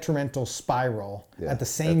detrimental spiral at the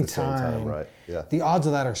same time, right? Yeah. The odds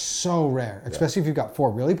of that are so rare, especially if you've got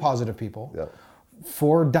 4 really positive people. Yeah.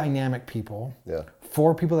 4 dynamic people,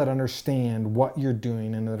 4 people that understand what you're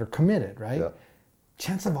doing and that are committed, right? Yeah.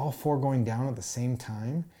 Chance of all 4 going down at the same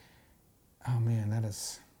time, oh man,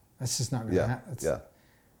 that's just not going to happen. Yeah.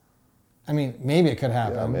 I mean, maybe it could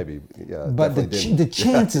happen. Yeah, maybe. Yeah. But the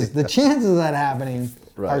chances of that happening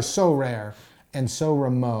are so rare and so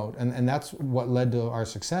remote, and that's what led to our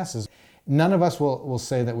successes. None of us will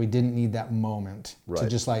say that we didn't need that moment to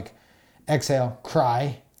just like exhale,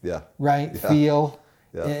 cry. Yeah. Right? Yeah. Feel,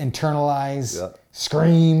 internalize,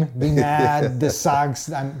 scream, be mad,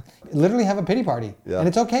 literally have a pity party. Yeah. And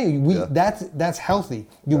it's okay. That's healthy.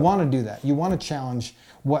 You want to do that. You want to challenge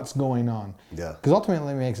what's going on. Yeah. Because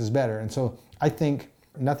ultimately it makes us better. And so I think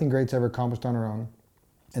nothing great's ever accomplished on our own.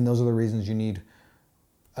 And those are the reasons you need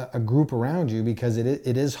a group around you, because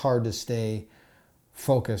it is hard to stay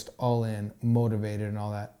focused, all in, motivated, and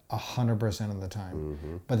all that 100% of the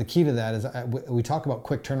time. But the key to that is we talk about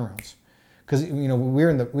quick turnarounds, because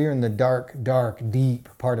we're in the dark, deep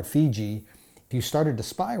part of Fiji. If you started to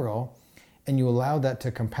spiral, and you allowed that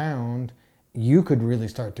to compound, you could really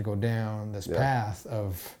start to go down this path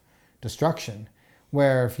of destruction.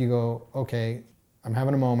 Where if you go, okay, I'm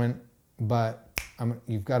having a moment, but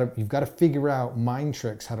you've got to figure out mind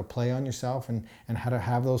tricks, how to play on yourself and how to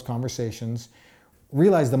have those conversations.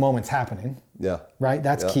 Realize the moment's happening. Yeah. Right?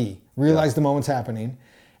 That's key. Realize the moment's happening.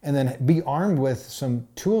 And then be armed with some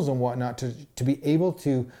tools and whatnot to be able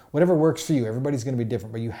to, whatever works for you, everybody's going to be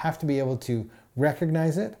different, but you have to be able to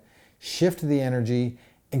recognize it, shift the energy,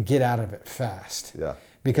 and get out of it fast. Yeah.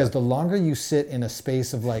 Because the longer you sit in a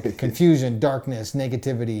space of like confusion, darkness,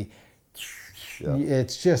 negativity,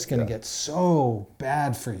 it's just going to get so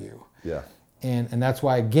bad for you. Yeah. And that's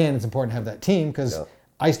why, again, it's important to have that team, because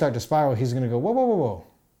I start to spiral, he's going to go, whoa.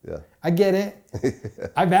 Yeah. I get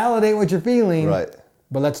it. I validate what you're feeling. Right.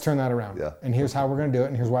 But let's turn that around. Yeah. And here's how we're going to do it,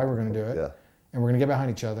 and here's why we're going to do it. Yeah. And we're going to get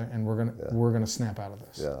behind each other, and we're going to snap out of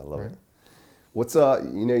this. Yeah, I love it. What's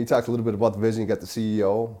you talked a little bit about the vision. You got the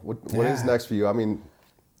CEO. What is next for you? I mean,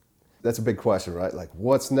 that's a big question, right? Like,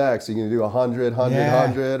 what's next? Are you going to do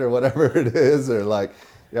 100, or whatever it is, or like,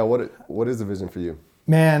 what is the vision for you?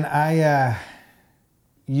 Man,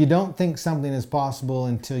 you don't think something is possible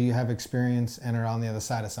until you have experience and are on the other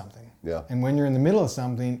side of something. Yeah. And when you're in the middle of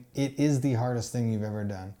something, it is the hardest thing you've ever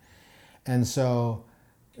done. And so,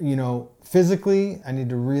 physically, I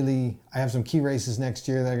have some key races next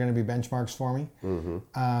year that are going to be benchmarks for me.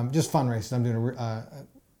 Just fun races. I'm doing a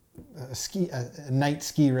night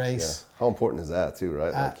ski race. Yeah. How important is that too,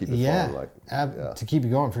 right? Like keep it fun. To keep you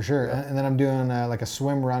going for sure. Yeah. And then I'm doing like a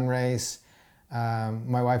swim run race.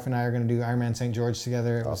 My wife and I are going to do Ironman St. George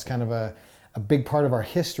together. It was kind of a big part of our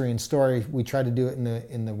history and story. We tried to do it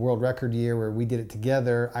in the world record year where we did it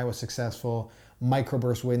together. I was successful.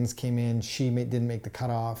 Microburst Wins came in. She didn't make the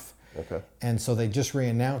cutoff. Okay. And so they just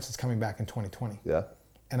re-announced it's coming back in 2020. Yeah.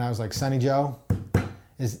 And I was like, Sonny Joe,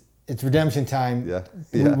 it's redemption time. Yeah.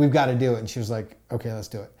 We've got to do it. And she was like, okay, let's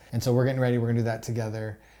do it. And so we're getting ready. We're going to do that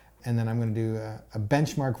together. And then I'm going to do a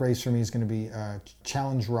benchmark race for me is going to be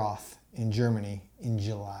Challenge Roth in Germany in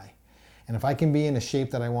July. And if I can be in a shape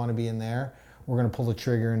that I want to be in there, we're going to pull the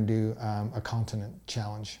trigger and do a continent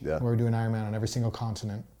challenge. Yeah. Where we're doing Ironman on every single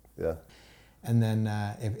continent. Yeah. And then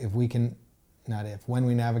when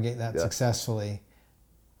we navigate that successfully,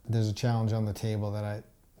 there's a challenge on the table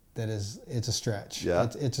it's a stretch. Yeah.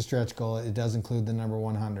 It's a stretch goal. It does include the number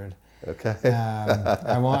 100. Okay.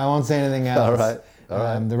 I won't say anything else. All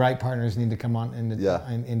right. The right partners need to come on into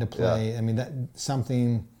play. Yeah. I mean, that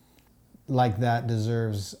something like that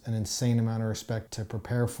deserves an insane amount of respect to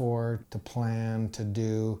prepare for, to plan, to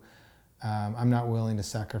do. I'm not willing to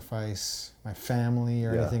sacrifice my family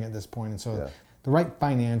or anything at this point. And so the right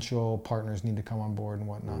financial partners need to come on board and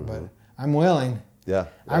whatnot. But I'm willing. Yeah.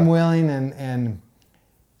 I'm willing, and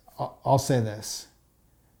I'll say this.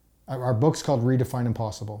 Our book's called Redefine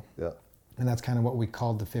Impossible. Yeah. And that's kind of what we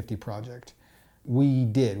called the 50 Project. We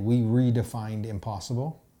redefined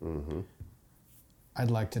impossible. Mm-hmm. I'd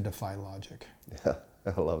like to defy logic. Yeah,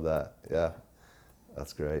 I love that. Yeah,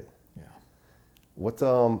 that's great. Yeah. What,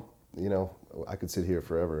 I could sit here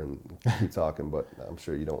forever and keep talking, but I'm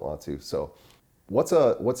sure you don't want to. So what's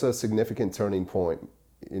a significant turning point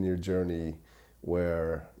in your journey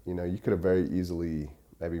where, you could have very easily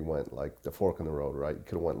maybe went like the fork in the road, right? You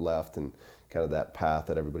could have went left and kind of that path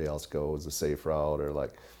that everybody else goes, the safe route, or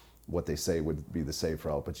like what they say would be the safe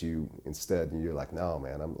route, but you're like, no,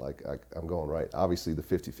 man, I'm going right. Obviously the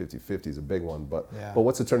 50-50-50 is a big one, but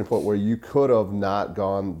what's the turning point where you could have not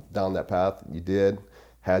gone down that path? You did,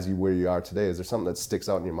 has you where you are today. Is there something that sticks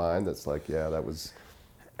out in your mind that's like, that was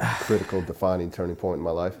critical, defining turning point in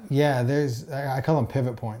my life? Yeah, I call them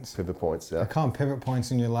pivot points. Pivot points, yeah. I call them pivot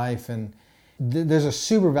points in your life, and there's a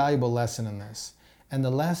super valuable lesson in this. And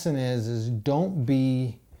the lesson is don't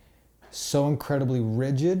be so incredibly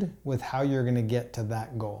rigid with how you're going to get to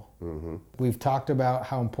that goal. Mm-hmm. We've talked about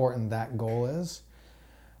how important that goal is,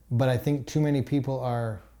 but I think too many people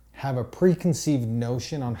have a preconceived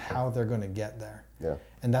notion on how they're going to get there. Yeah.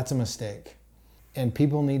 And that's a mistake. And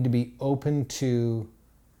people need to be open to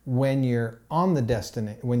when you're on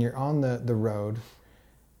the when you're on the road,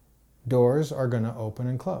 doors are going to open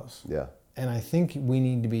and close. Yeah. And I think we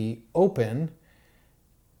need to be open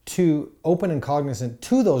and cognizant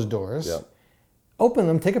to those doors. Yep. Open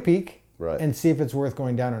them, take a peek, and see if it's worth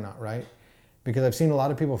going down or not, right? Because I've seen a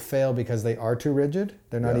lot of people fail because they are too rigid.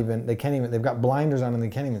 They're not they've got blinders on and they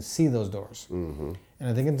can't even see those doors. Mm-hmm. And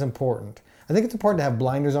I think it's important. I think it's important to have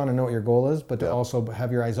blinders on and know what your goal is, but to Yeah. also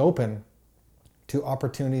have your eyes open to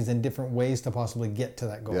opportunities and different ways to possibly get to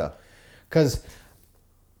that goal. Yeah. Because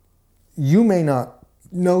you may not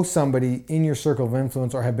know somebody in your circle of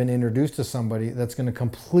influence or have been introduced to somebody that's going to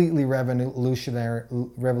completely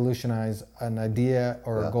revolutionize an idea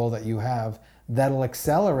or Yeah. a goal that you have that'll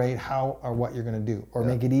accelerate how or what you're going to do or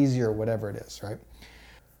make it easier or whatever it is, right?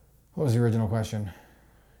 What was the original question?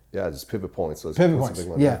 Yeah, just pivot points. So Pivot what's points. the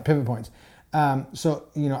big one? Yeah, pivot points. So,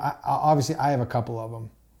 you know, obviously I have a couple of them.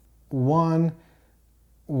 One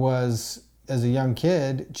was, as a young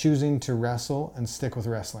kid, choosing to wrestle and stick with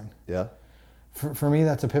wrestling. Yeah. For me,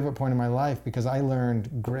 that's a pivot point in my life because I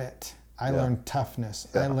learned grit. I Yeah. learned toughness.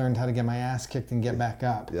 Yeah. I learned how to get my ass kicked and get back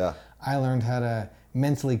up. Yeah. I learned how to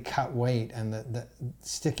mentally cut weight and the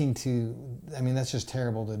sticking to, I mean, that's just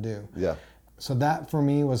terrible to do. Yeah. So that for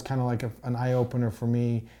me was kind of like an eye-opener for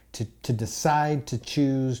me to decide to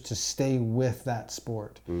choose to stay with that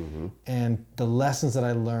sport. Mm-hmm. And the lessons that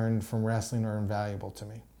I learned from wrestling are invaluable to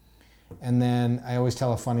me. And then I always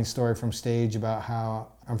tell a funny story from stage about how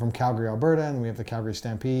I'm from Calgary, Alberta, and we have the Calgary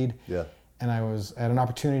Stampede. Yeah. And I had an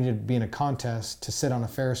opportunity to be in a contest to sit on a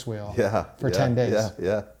Ferris wheel Yeah. for yeah. 10 days. Yeah.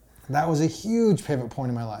 Yeah. That was a huge pivot point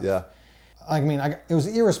in my life. Yeah. I mean, it was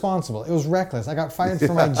irresponsible. It was reckless. I got fired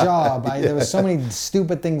from my job. There was so many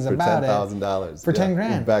stupid things For about $10,000. For 10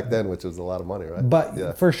 grand. Back then, which was a lot of money, right? But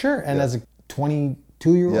yeah. for sure. And Yeah. as a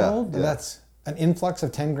 22-year-old, Yeah, yeah. that's an influx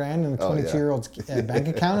of 10 grand in a Oh, yeah. 22-year-old's bank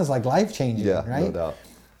account is like life-changing, Yeah, right? no doubt.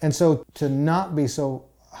 And so to not be so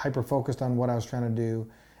hyper-focused on what I was trying to do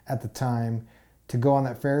at the time, to go on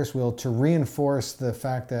that Ferris wheel, to reinforce the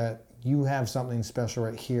fact that you have something special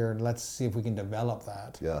right here, let's see if we can develop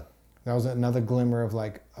that. Yeah. That was another glimmer of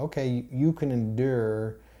like, okay, you can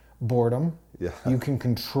endure boredom. Yeah. You can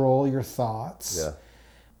control your thoughts. Yeah.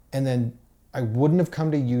 And then I wouldn't have come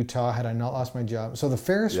to Utah had I not lost my job. So the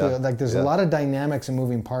Ferris Yeah. wheel, like there's Yeah. a lot of dynamics and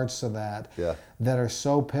moving parts to that Yeah. that are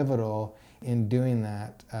so pivotal in doing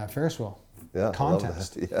that Ferris wheel Yeah. I love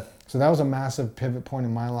contest. that. Yeah. So that was a massive pivot point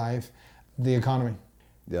in my life. The economy.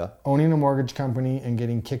 Yeah. Owning a mortgage company and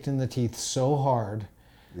getting kicked in the teeth so hard.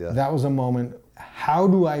 Yeah. That was a moment. How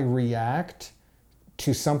do I react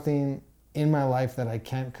to something in my life that I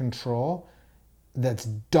can't control that's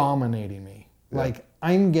dominating me? Yeah. Like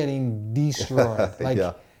I'm getting destroyed. Like,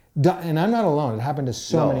 Yeah. And I'm not alone. It happened to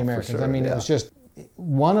so No, many for Americans. sure, I mean, yeah. it was just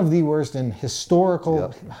one of the worst in historical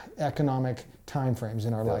Yeah. economic timeframes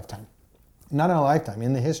in our lifetime. Not in our lifetime,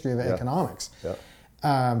 in the history of economics. Yeah.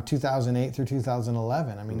 2008 through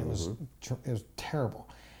 2011. I mean, it Mm-hmm. was terrible.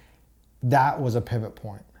 That was a pivot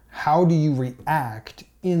point. How do you react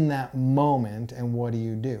in that moment, and what do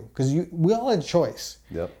you do? Because we all had choice.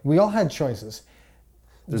 Yep. We all had choices.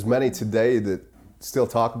 There's many today that still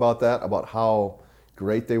talk about that, about how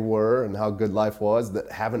great they were and how good life was,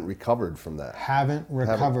 that haven't recovered from that. Haven't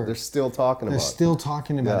recovered. They're still talking They're about still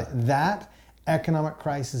talking about Yeah. it. That economic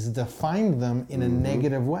crisis defined them in a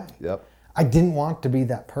negative way. it. Yep. I didn't want to be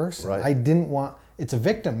that person. Right. I didn't want, it's a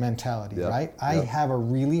victim mentality, Yeah. right? I Yeah. have a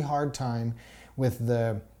really hard time with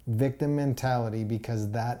the victim mentality because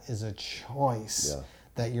that is a choice Yeah.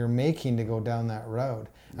 that you're making to go down that road.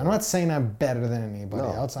 I'm not saying I'm better than anybody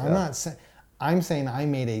No, else. yeah. I'm saying I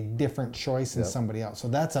made a different choice than Yeah. somebody else. So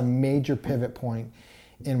that's a major pivot point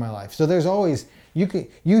in my life. So there's always,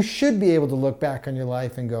 you should be able to look back on your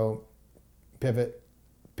life and go, pivot,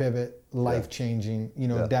 life changing,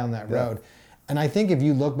 Yeah. down that Yeah. road. And I think if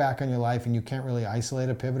you look back on your life and you can't really isolate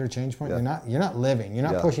a pivot or change point, Yeah. you're not living, you're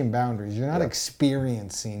not Yeah. pushing boundaries, you're not Yeah.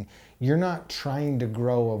 experiencing, you're not trying to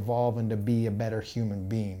grow, evolve, and to be a better human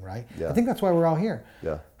being, right? Yeah. I think that's why we're all here.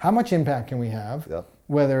 Yeah. How much impact can we have? Yeah.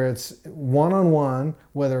 Whether it's one-on-one,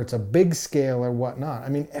 whether it's a big scale or whatnot. I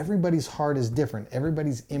mean, everybody's heart is different.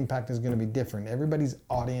 Everybody's impact is going to be different. Everybody's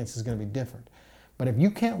audience is going to be different. But if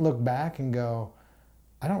you can't look back and go,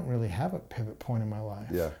 I don't really have a pivot point in my life.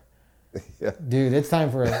 Yeah. Yeah. Dude, it's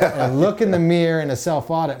time for a look in the mirror and a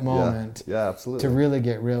self-audit moment Yeah, absolutely. to really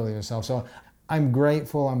get real with yourself. So I'm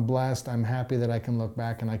grateful, I'm blessed, I'm happy that I can look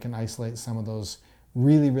back and I can isolate some of those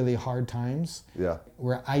really, really hard times Yeah.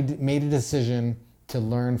 where I made a decision to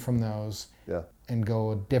learn from those Yeah. and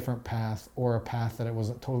go a different path, or a path that it was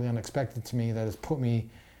totally unexpected to me that has put me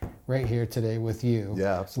right here today with you.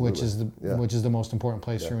 Yeah, absolutely. Which is the most important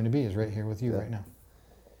place Yeah. for me to be, is right here with you Yeah. right now.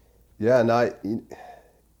 Yeah, and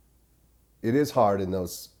it is hard in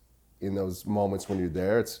those moments when you're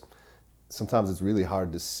there. Sometimes it's really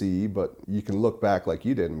hard to see, but you can look back like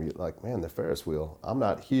you did and be like, man, the Ferris wheel. I'm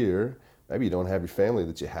not here. Maybe you don't have your family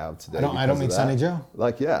that you have today. I don't because meet of that. Sunny Joe.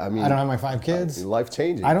 Like, yeah, I mean, I don't have my 5 kids. life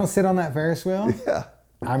changing. I don't sit on that Ferris wheel. Yeah,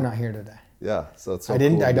 I'm not here today. Yeah. So it's so I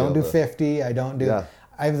didn't. cool I to be don't do able to- 50. I don't do. Yeah.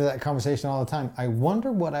 I have that conversation all the time. I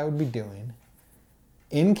wonder what I would be doing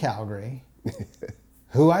in Calgary,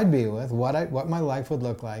 who I'd be with, what my life would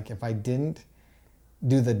look like if I didn't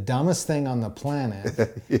do the dumbest thing on the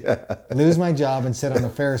planet, lose my job and sit on a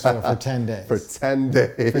Ferris wheel for 10 days. For 10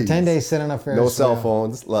 days. For 10 days, sit on a Ferris wheel. No cell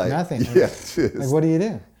phones. Like Nothing. Yeah. Like, what do you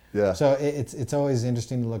do? Yeah. So it's always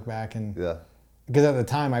interesting to look back and Yeah. because at the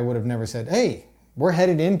time I would have never said, "Hey, we're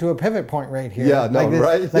headed into a pivot point right here." Yeah, no, like this,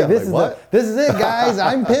 right? Like Yeah, this like is what? this is it, guys.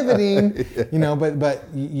 I'm pivoting. You know, but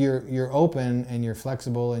you're open and you're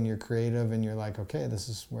flexible and you're creative and you're like, okay, this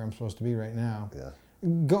is where I'm supposed to be right now. Yeah.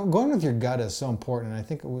 Going with your gut is so important. I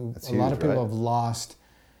think a lot of huge, people right? have lost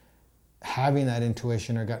having that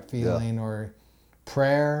intuition or gut feeling or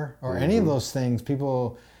prayer or any Mm-hmm. of those things.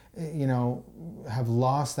 People, you know, have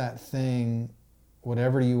lost that thing,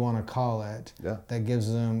 whatever you want to call it, Yeah. that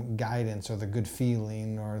gives them guidance or the good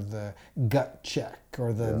feeling or the gut check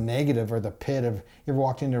or the negative or the pit of, you ever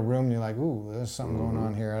walked into a room and you're like, ooh, there's something going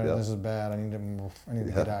on here. Yeah. This is bad. I need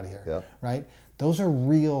to get out of here. Yeah. Right? Those are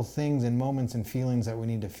real things and moments and feelings that we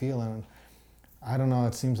need to feel. And I don't know,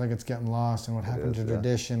 it seems like it's getting lost and what happened is, to yeah.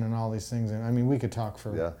 tradition and all these things. And I mean, we could talk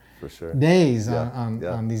for Yeah, for sure. days Yeah, on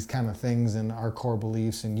yeah. these kind of things and our core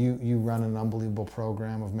beliefs. And you run an unbelievable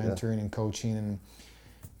program of mentoring and coaching, and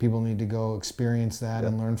people need to go experience that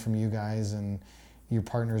and learn from you guys. And your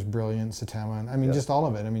partner's brilliant, Satama. And I mean, just all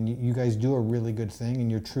of it. I mean, you guys do a really good thing, and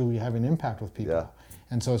you're truly having impact with people. Yeah.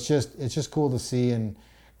 And so it's just cool to see, and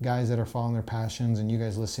guys that are following their passions, and you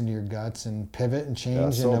guys listen to your guts and pivot and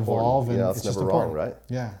change so and important. evolve. And Yeah, it's just never wrong, important. right?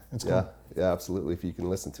 Yeah, it's cool. Yeah. Yeah, absolutely. If you can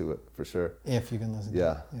listen to it, for sure. If you can listen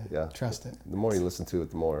Yeah, to it. yeah. Trust it. The more you listen to it,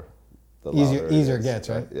 the more the Easier- louder it easier it is, gets,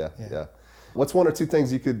 right? Yeah, Yeah. yeah. What's one or two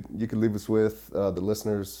things you could leave us with, the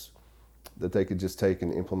listeners, that they could just take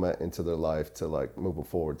and implement into their life to like moving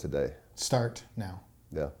forward today? Start now.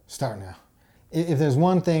 Yeah. Start now. If there's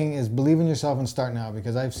one thing, is believe in yourself and start now,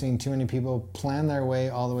 because I've seen too many people plan their way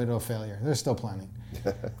all the way to a failure. They're still planning.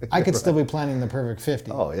 I could still be planning the perfect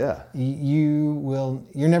 50. Oh yeah.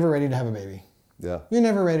 You're never ready to have a baby. Yeah. You're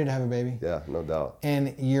never ready to have a baby. Yeah, no doubt.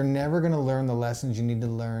 And you're never going to learn the lessons you need to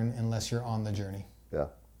learn unless you're on the journey. Yeah.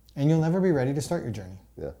 And you'll never be ready to start your journey.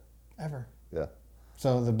 Yeah. Ever. Yeah.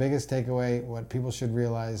 So the biggest takeaway, what people should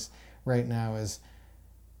realize right now is,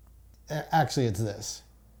 actually it's this.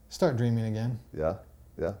 Start dreaming again. Yeah.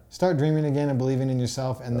 Yeah. Start dreaming again and believing in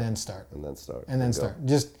yourself, and then start. And then start. And then There you go. start.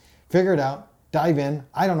 Just figure it out. Dive in.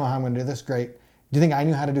 I don't know how I'm going to do this. Great. Do you think I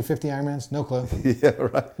knew how to do 50 Ironmans? No clue. Yeah,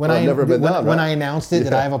 right. When I've never been done, when right? I announced it,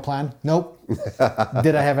 did I have a plan? Nope.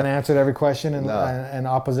 Did I have an answer to every question and, No. and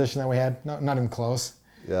opposition that we had? No, not even close.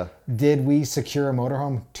 Yeah. Did we secure a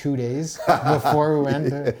motorhome 2 days before we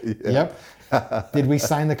went? Yep. Did we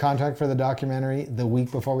sign the contract for the documentary the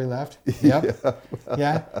week before we left? Yep.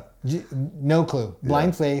 Yeah. No clue.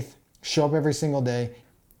 Blind faith. Show up every single day.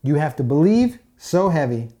 You have to believe so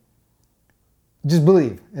heavy. Just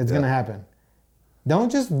believe it's going to happen.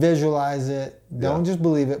 Don't just visualize it. Don't just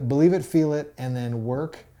believe it. Believe it, feel it, and then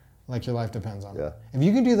work like your life depends on it. Yeah. If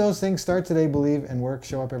you can do those things, start today, believe, and work,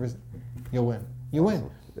 show up you'll win. You win.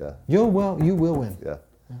 Yeah. You will win. Yeah.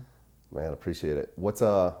 Man, appreciate it. What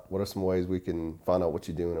are some ways we can find out what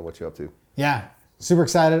you're doing and what you're up to? Yeah. Super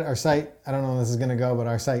excited. Our site, I don't know when this is going to go, but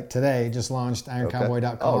our site today just launched,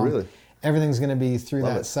 ironcowboy.com. Oh, really? Everything's going to be through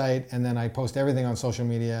Love that it. site, and then I post everything on social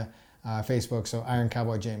media, Facebook, so Iron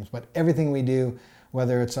Cowboy James. But everything we do,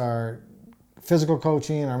 whether it's our physical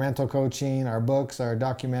coaching, our mental coaching, our books, our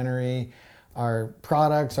documentary, our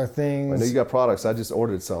products, our things. I know you got products. I just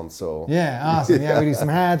ordered some, so. Yeah, awesome. Yeah, we do some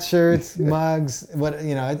hats, shirts, mugs.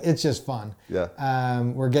 It's just fun. Yeah.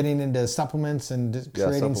 We're getting into supplements and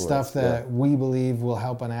creating stuff supplements, that we believe will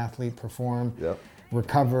help an athlete perform, Yep.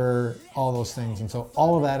 recover, all those things. And so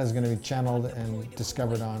all of that is going to be channeled and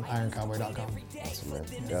discovered on ironcowboy.com. Awesome, man.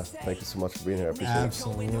 Yeah. Thank you so much for being here. I appreciate it.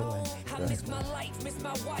 Absolutely. I miss my life, miss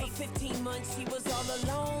my wife. 15 months she was all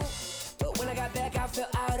alone. But when I got back, I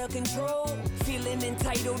felt out of control. Feeling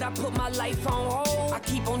entitled, I put my life on hold. I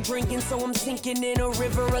keep on drinking, so I'm sinking in a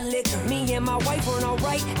river of liquor. Me and my wife weren't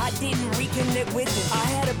alright, I didn't reconnect with her. I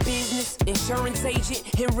had a business, insurance agent,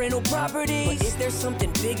 and rental properties. But is there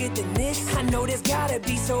something bigger than this? I know there's gotta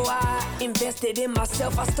be, so I invested in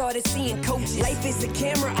myself. I started seeing coaches. Life is a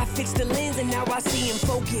camera, I fixed the lens, and now I see in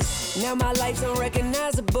focus. Now my life's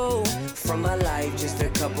unrecognizable from my life just a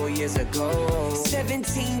couple years ago.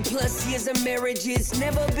 17 plus years of marriage, it's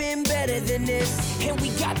never been better than this. And we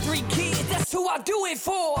got 3 kids, that's who I do it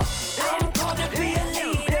for. I'm called to be a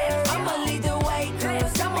leader. I'ma lead the way,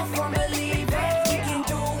 cause I'm a firm believer. We can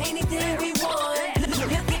do anything we want.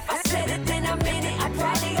 If I said it, then I meant it. I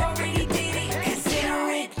probably already did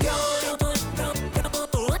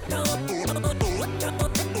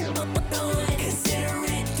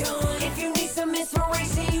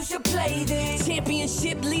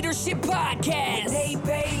podcast. Nate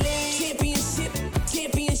Bailey.